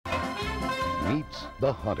meets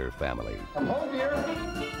the Hunter family. I'm home here.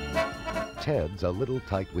 Ted's a little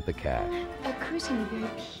tight with the cash. Our cruise can be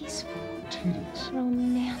very peaceful. Tedious.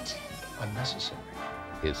 Romantic. Unnecessary.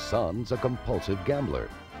 His son's a compulsive gambler.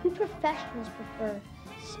 We professionals prefer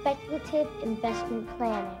speculative investment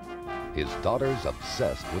planning. His daughter's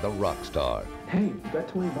obsessed with a rock star. Hey, you got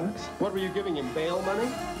 20 bucks? What were you giving him, bail money?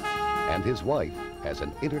 And his wife has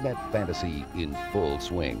an internet fantasy in full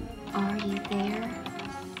swing. Are you there,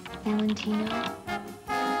 Valentino?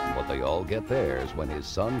 But they all get theirs when his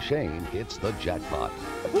son Shane hits the jackpot.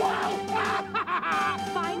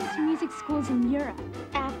 Finest music schools in Europe.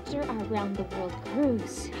 After our round-the-world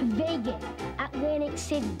cruise, Vegas, Atlantic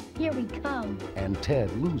City, here we come. And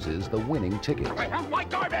Ted loses the winning ticket. I have my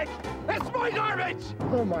garbage! It's my garbage!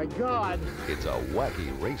 Oh my God. It's a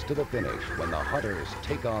wacky race to the finish when the Hunters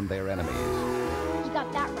take on their enemies. You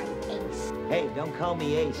got that right, Ace. Hey, don't call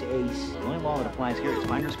me Ace, Ace. The only law that applies here is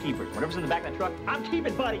finders keepers. Whatever's in the back of that truck, I'm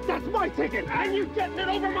keeping, buddy. That's my ticket, and you're getting it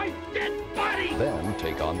over my dead body! Then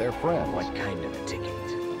take on their friends. What kind of a ticket?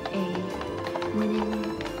 A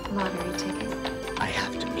winning lottery ticket. I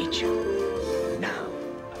have to meet you now.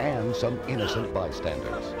 And some innocent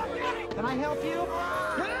bystanders. Can I help you?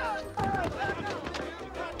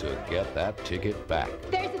 To get that ticket back.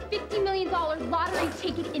 There's a $50 million lottery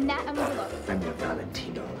ticket in that envelope. I'm your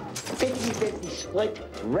Valentino. 50-50 split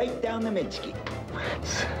right down the Minsky.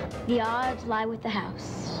 The odds lie with the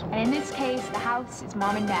house. And in this case, the house is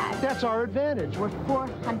Mom and Dad. That's our advantage. We're 4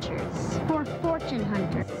 hunters. 4 fortune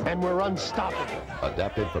hunters. and we're unstoppable.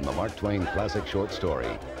 Adapted from the Mark Twain classic short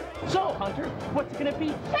story. So, Hunter, what's it gonna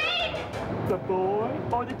be? The boy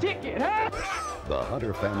or the ticket, huh? The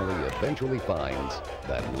Hunter family eventually finds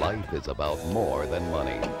that life is about more than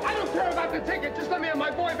money. I don't care about the ticket, just let me have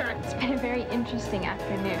my boy back. It's been a very interesting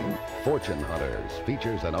afternoon. Fortune Hunters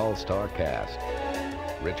features an all-star cast.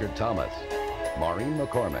 Richard Thomas, Maureen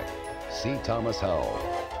McCormick, C. Thomas Howell,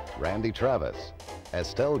 Randy Travis,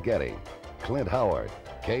 Estelle Getty, Clint Howard,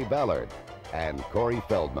 Kay Ballard, and Corey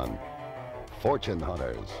Feldman. Fortune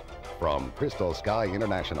Hunters from Crystal Sky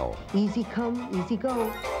International. Easy come, easy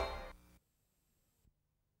go.